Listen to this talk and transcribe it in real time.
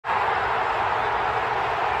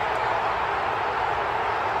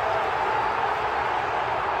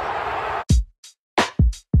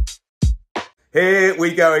Here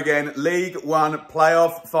we go again. League One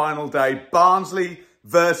playoff final day. Barnsley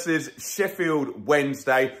versus Sheffield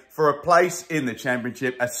Wednesday for a place in the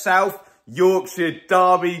Championship. A South Yorkshire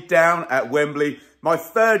derby down at Wembley. My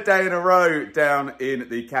third day in a row down in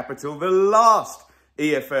the capital. The last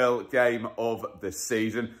EFL game of the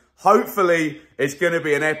season. Hopefully it's going to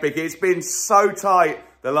be an epic. It's been so tight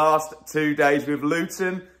the last 2 days with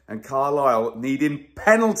Luton and Carlisle needing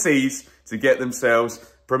penalties to get themselves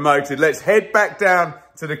promoted. Let's head back down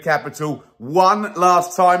to the capital one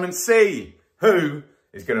last time and see who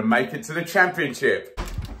is going to make it to the Championship.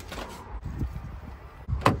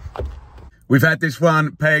 We've had this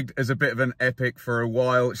one pegged as a bit of an epic for a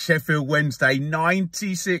while. Sheffield Wednesday,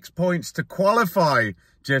 96 points to qualify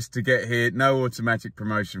just to get here. No automatic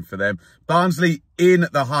promotion for them. Barnsley in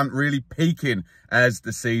the hunt, really peaking as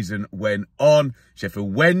the season went on.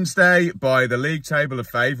 Sheffield Wednesday by the league table of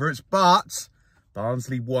favourites, but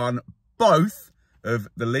Barnsley won both of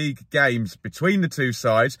the league games between the two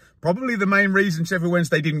sides. Probably the main reason Sheffield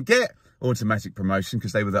Wednesday didn't get automatic promotion,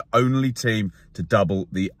 because they were the only team to double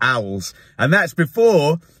the Owls. And that's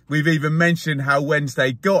before we've even mentioned how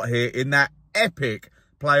Wednesday got here in that epic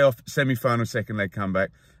playoff semi-final second leg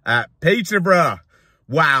comeback at Peterborough.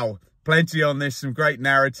 Wow, plenty on this, some great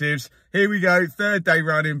narratives. Here we go, third day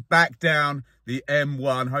running back down the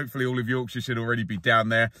M1. Hopefully all of Yorkshire should already be down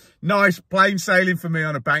there. Nice plain sailing for me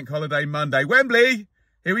on a bank holiday Monday. Wembley,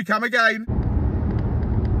 here we come again.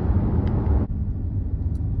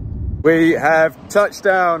 We have touched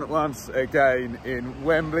down once again in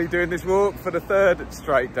Wembley, doing this walk for the third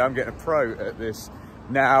straight day. I'm getting a pro at this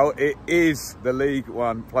now. It is the League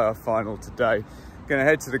One playoff final today. Going to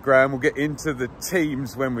head to the ground. We'll get into the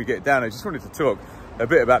teams when we get down. I just wanted to talk a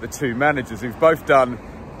bit about the two managers who've both done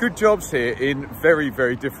good jobs here in very,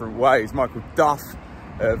 very different ways. Michael Duff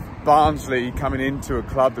of Barnsley coming into a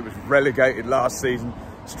club that was relegated last season,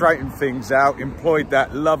 straightened things out, employed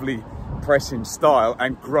that lovely pressing style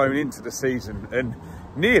and grown into the season, and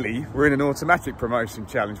nearly we're in an automatic promotion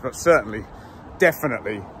challenge, but certainly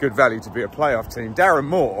definitely good value to be a playoff team. Darren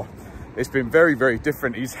Moore, it's been very, very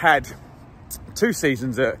different. He's had 2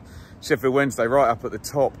 seasons at Sheffield Wednesday right up at the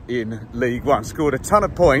top in League One, scored a ton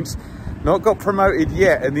of points, not got promoted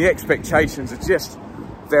yet, and the expectations are just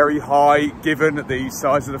very high given the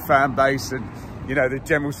size of the fan base and, you know, the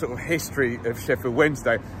general sort of history of Sheffield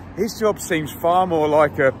Wednesday. His job seems far more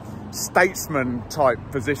like a statesman type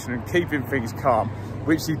position and keeping things calm,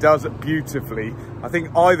 which he does beautifully. I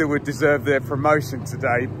think either would deserve their promotion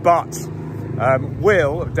today, but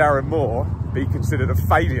will Darren Moore be considered a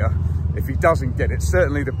failure if he doesn't get it?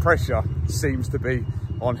 Certainly the pressure seems to be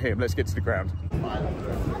on him. Let's get to the ground.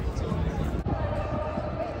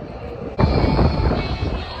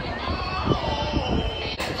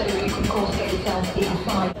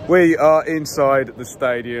 We are inside the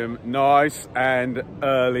stadium, nice and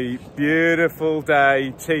early, beautiful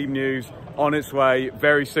day. Team news on its way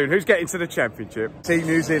very soon. Who's getting to the Championship? Team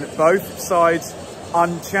news in both sides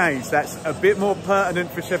unchanged. That's a bit more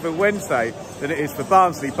pertinent for Sheffield Wednesday than it is for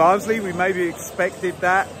Barnsley. Barnsley, we maybe expected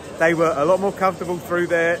that. They were a lot more comfortable through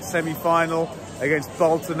their semi-final against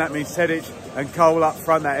Bolton. That means Tedic and Cole up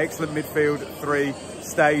front. That excellent midfield three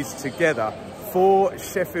stays together. For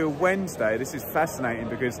Sheffield Wednesday, this is fascinating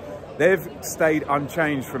because they've stayed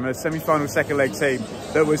unchanged from a semi-final second leg team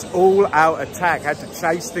that was all out attack, had to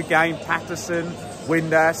chase the game. Patterson,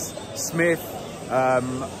 Windass, Smith,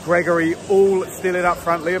 Gregory, all still in up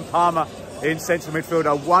front. Liam Palmer in central midfield.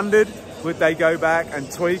 I wondered, would they go back and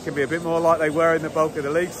tweak and be a bit more like they were in the bulk of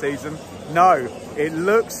the league season? No, it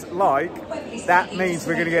looks like that means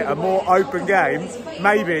we're going to get a more open game,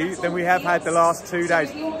 maybe, than we have had the last 2 days.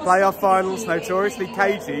 Playoff finals, notoriously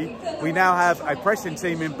cagey. We now have a pressing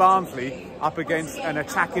team in Barnsley up against an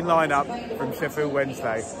attacking lineup from Sheffield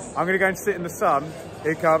Wednesday. I'm going to go and sit in the sun.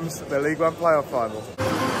 Here comes the League One playoff final.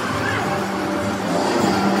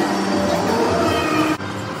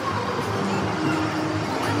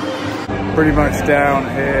 Pretty much down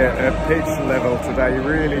here at pitch level today, you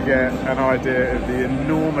really get an idea of the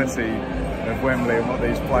enormity of Wembley and what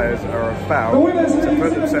these players are about to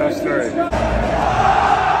put themselves through.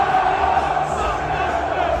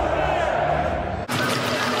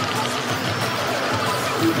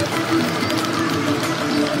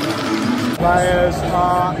 Players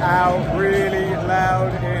are out really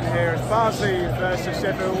loud in here. It's Barnsley versus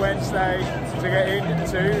Sheffield Wednesday to get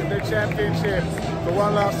into the Championship for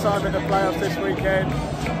one last time in the playoffs this weekend.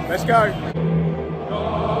 Let's go.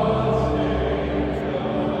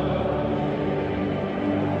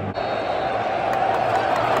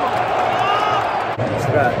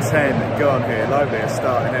 About 10 gone here. Likely a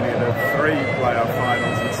start in any of the 3 playoff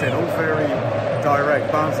finals. We've seen all very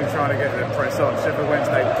direct. Barnsley trying to get the press on. Sheffield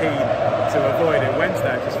Wednesday keen to avoid it.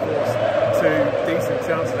 Wednesday just forced 2 decent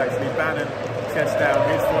chances actually. Bannon chest down,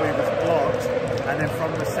 his volley was blocked, and then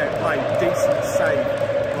from the set play, decent save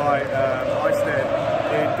by Iceland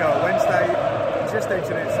in goal. Wednesday just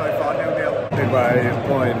edging it so far, 0-0. Midway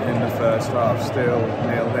point in the first half, still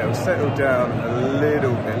 0-0. Settled down a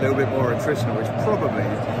little bit more attritional, which probably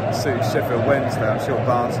suits Sheffield Wednesday. I'm sure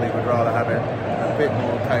Barnsley would rather have it a bit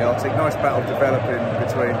more chaotic. Nice battle developing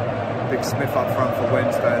between Big Smith up front for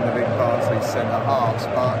Wednesday and the big Barnsley centre halves,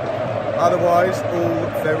 but otherwise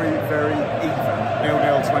all very, very even.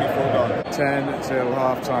 0-0, 24 gone. 10 till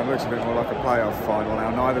half time. Looks a bit more like a playoff final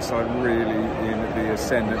now. Neither side really in the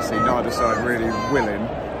ascendancy. Neither side really willing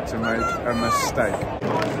to make a mistake.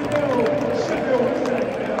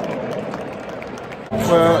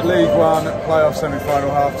 Well, League One playoff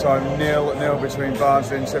semi-final half-time, 0-0 between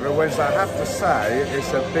Barnsley and Sheffield Wednesday. I have to say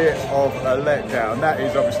it's a bit of a letdown. That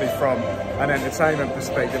is obviously from an entertainment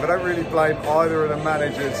perspective. I don't really blame either of the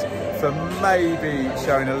managers for maybe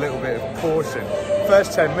showing a little bit of caution.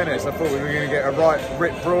 First 10 minutes, I thought we were going to get a right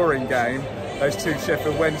rip-roaring game. Those 2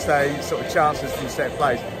 Sheffield Wednesday sort of chances from set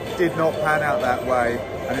plays did not pan out that way,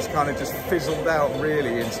 and it's kind of just fizzled out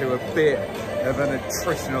really into a bit of an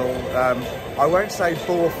attritional, I won't say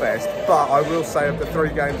bore fest, but I will say of the 3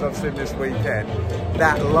 games I've seen this weekend,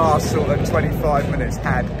 that last sort of 25 minutes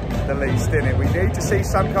had the least in it. We need to see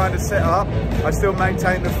some kind of set-up. I still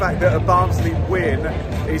maintain the fact that a Barnsley win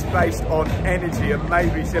is based on energy, and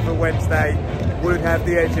maybe Sheffield Wednesday would have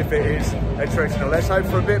the edge if it is attritional. Let's hope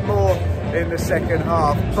for a bit more in the second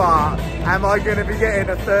half, but am I going to be getting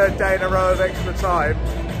a 3rd day in a row of extra time?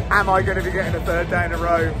 Am I going to be getting a 3rd day in a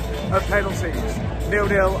row of penalties?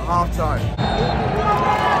 0-0 half-time.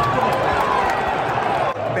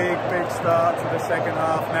 Big start to the second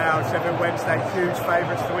half now. Sheffield Wednesday huge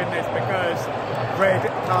favourites to win this because red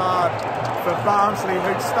card for Barnsley,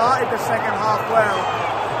 who started the second half well.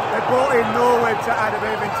 They brought in Norwood to add a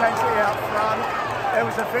bit of intensity up front. There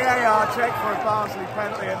was a VAR check for a Barnsley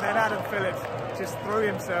penalty, and then Adam Phillips just threw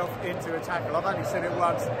himself into a tackle. I've only seen it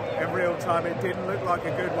once in real time. It didn't look like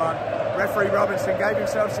a good one. Referee Robinson gave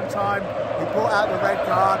himself some time. He brought out the red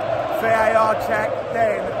card. VAR check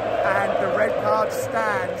then, and the red card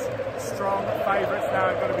stands. Strong favourites now.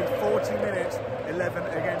 It's going to be 40 minutes, 11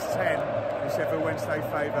 against 10. The Sheffield Wednesday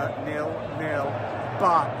favour 0-0,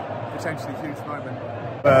 but potentially huge moment.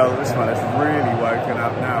 Well, this one has really woken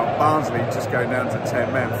up now. Barnsley just going down to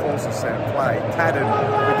 10 men, forces set play. Cadden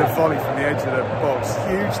with the volley from the edge of the box.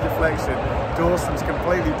 Huge deflection. Dawson's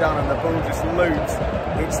completely done and the ball just loops.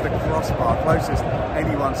 Hits the crossbar, closest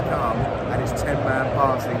anyone's come, and it's 10-man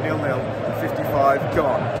Barnsley. 0-0, 55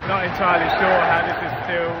 gone. Not entirely sure how this is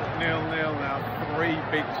still 0-0 now. 3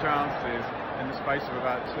 big chances in the space of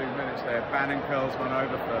about 2 minutes there. Bannon curls one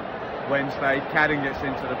over for Wednesday. Cadden gets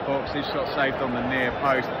into the box. His shot saved on the near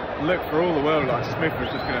post. Looked for all the world like Smith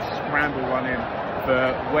was just going to scramble one in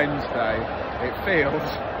for Wednesday. It feels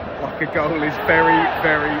like a goal is very,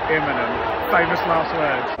 very imminent. Famous last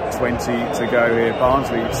words. 20 to go here.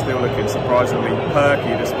 Barnsley still looking surprisingly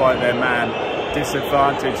perky despite their man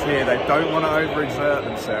disadvantage here. They don't want to overexert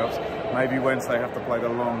themselves. Maybe Wednesday have to play the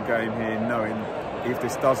long game here, knowing if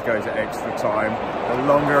this does go to extra time, the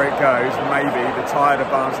longer it goes, maybe the tireder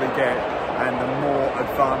Barnsley get and the more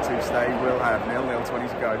advantage they will have. 0-0, 20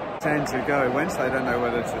 to go. 10 to go. Wednesday don't know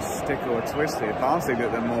whether to stick or twist here. Barnsley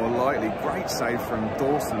look the more likely. Great save from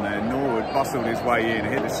Dawson there. Norwood bustled his way in,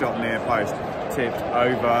 hit the shot near post, tipped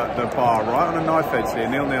over the bar. Right on a knife edge here.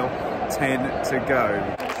 0-0, 10 to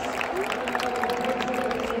go.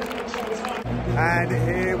 And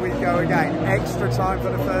here we go again. Extra time for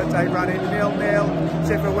the 3rd day running. 0-0.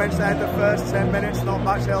 Sheffield Wednesday had the first 10 minutes. Not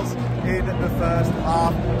much else in the first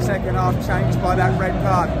half. Second half changed by that red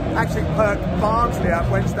card. Actually perked Barnsley up.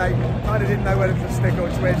 Wednesday kind of didn't know whether to stick or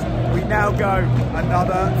twist. We now go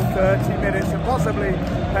another 30 minutes and possibly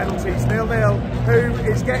penalties. 0-0. Who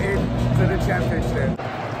is getting to the championship?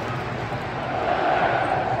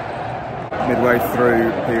 Midway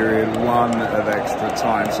through period 1 of extra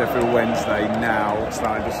time, Sheffield Wednesday now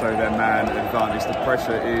starting to show their man advantage. The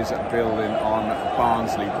pressure is building on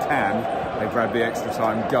Barnsley. Can they grab the extra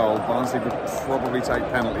time goal? Barnsley would probably take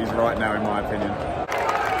penalties right now, in my opinion.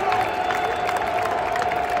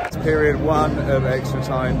 It's period 1 of extra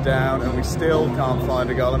time down, and we still can't find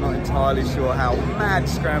a goal. I'm not entirely sure how. Mad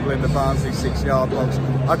scrambling the Barnsley 6-yard box.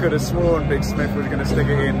 I could have sworn Big Smith was going to stick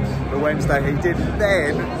it in for Wednesday. He didn't.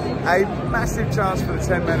 Then a massive chance for the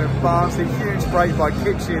 10 men of Barnsley. Huge break by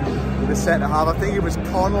Kitchen the centre half. I think it was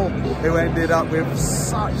Connell who ended up with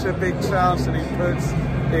such a big chance and he puts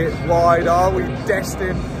it wide. Are we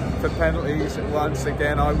destined for penalties once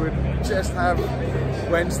again? I would just have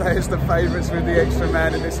Wednesday as the favourites with the extra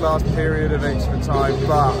man in this last period of extra time,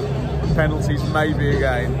 but penalties maybe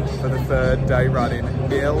again for the third day running.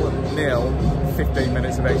 0-0, 15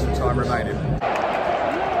 minutes of extra time remaining.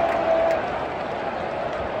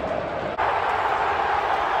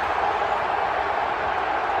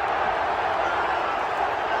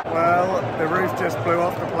 Well, the roof just blew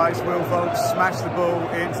off the place. Will Volk smashed the ball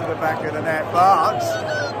into the back of the net, but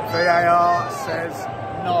VAR says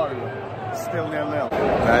no. Still 0-0.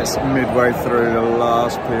 That's midway through the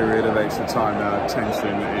last period of extra time now.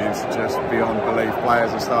 Tension is just beyond belief.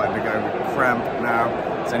 Players are starting to go with cramp now.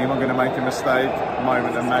 Is anyone going to make a mistake?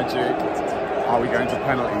 Moment of magic. Are we going to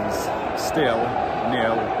penalties? Still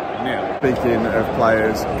 0-0. Speaking of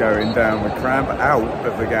players going down with cramp, out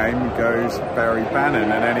of the game goes Barry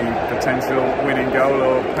Bannon, and any potential winning goal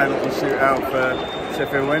or penalty shootout for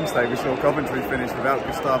Sheffield Wednesday. We saw Coventry finish without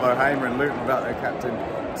Gustavo Hamer and Luton without their captain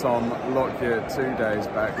Tom Lockyer 2 days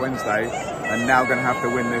back, Wednesday, and now going to have to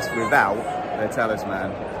win this without their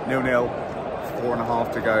talisman. 0-0,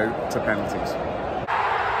 4.5 to go to penalties.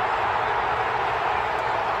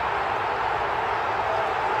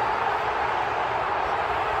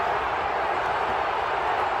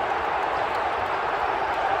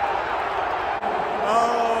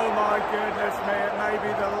 Oh my goodness me, it may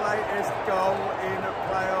be the latest goal in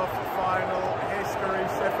playoff final history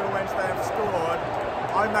Sheffield Wednesday have scored.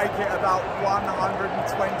 I make it about 122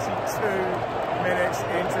 minutes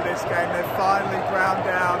into this game. They've finally ground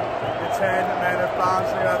down the 10 men of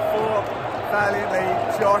Barnsley. I fought valiantly.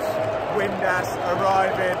 Josh Windass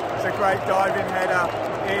arriving. It's a great diving header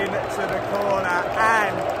into the corner,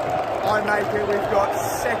 and I make it. We've got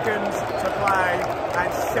seconds to play,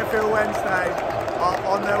 and Sheffield Wednesday are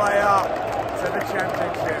on their way up to the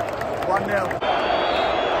championship. 1-0.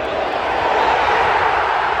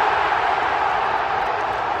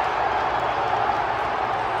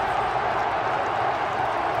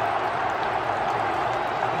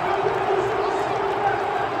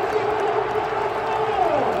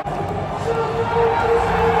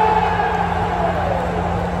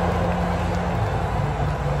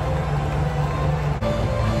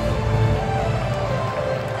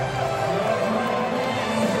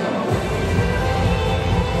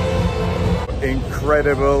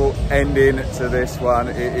 Incredible ending to this one.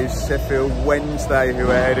 It is Sheffield Wednesday who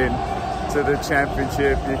are heading to the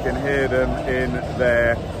championship. You can hear them in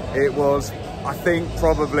there. It was, I think,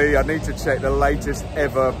 probably, I need to check, the latest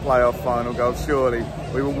ever playoff final goal, surely.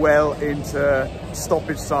 We were well into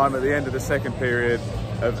stoppage time at the end of the second period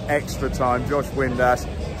of extra time. Josh Windass,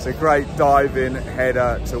 it's a great diving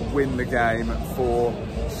header to win the game for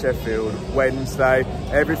Sheffield Wednesday.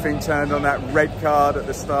 Everything turned on that red card at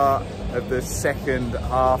the start of the second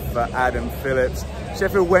half for Adam Phillips.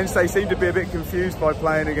 Sheffield Wednesday seemed to be a bit confused by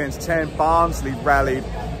playing against 10. Barnsley rallied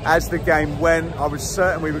as the game went. I was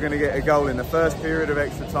certain we were going to get a goal in the first period of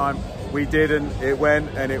extra time. We didn't. It went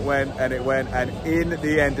and it went and it went, and in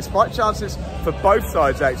the end, despite chances for both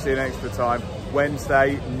sides actually in extra time,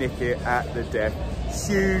 Wednesday nick it at the death.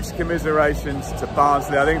 Huge commiserations to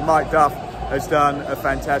Barnsley. I think Mike Duff has done a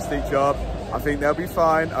fantastic job. I think they'll be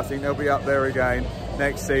fine. I think they'll be up there again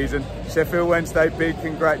next season. Sheffield Wednesday, big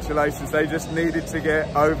congratulations. They just needed to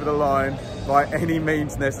get over the line by any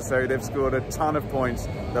means necessary. They've scored a ton of points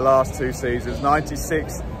the last 2 seasons,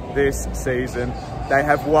 96 this season. They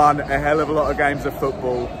have won a hell of a lot of games of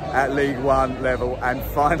football at League One level, and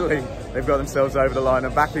finally they've got themselves over the line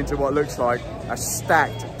and back into what looks like a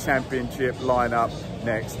stacked championship lineup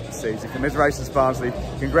next season. Commiserations Barnsley,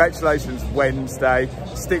 congratulations Wednesday.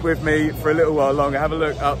 Stick with me for a little while longer. Have a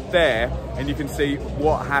look up there and you can see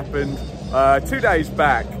what happened 2 days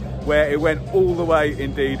back, where it went all the way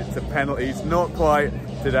indeed to penalties. Not quite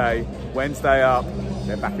today. Wednesday up,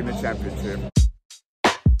 they're back in the championship.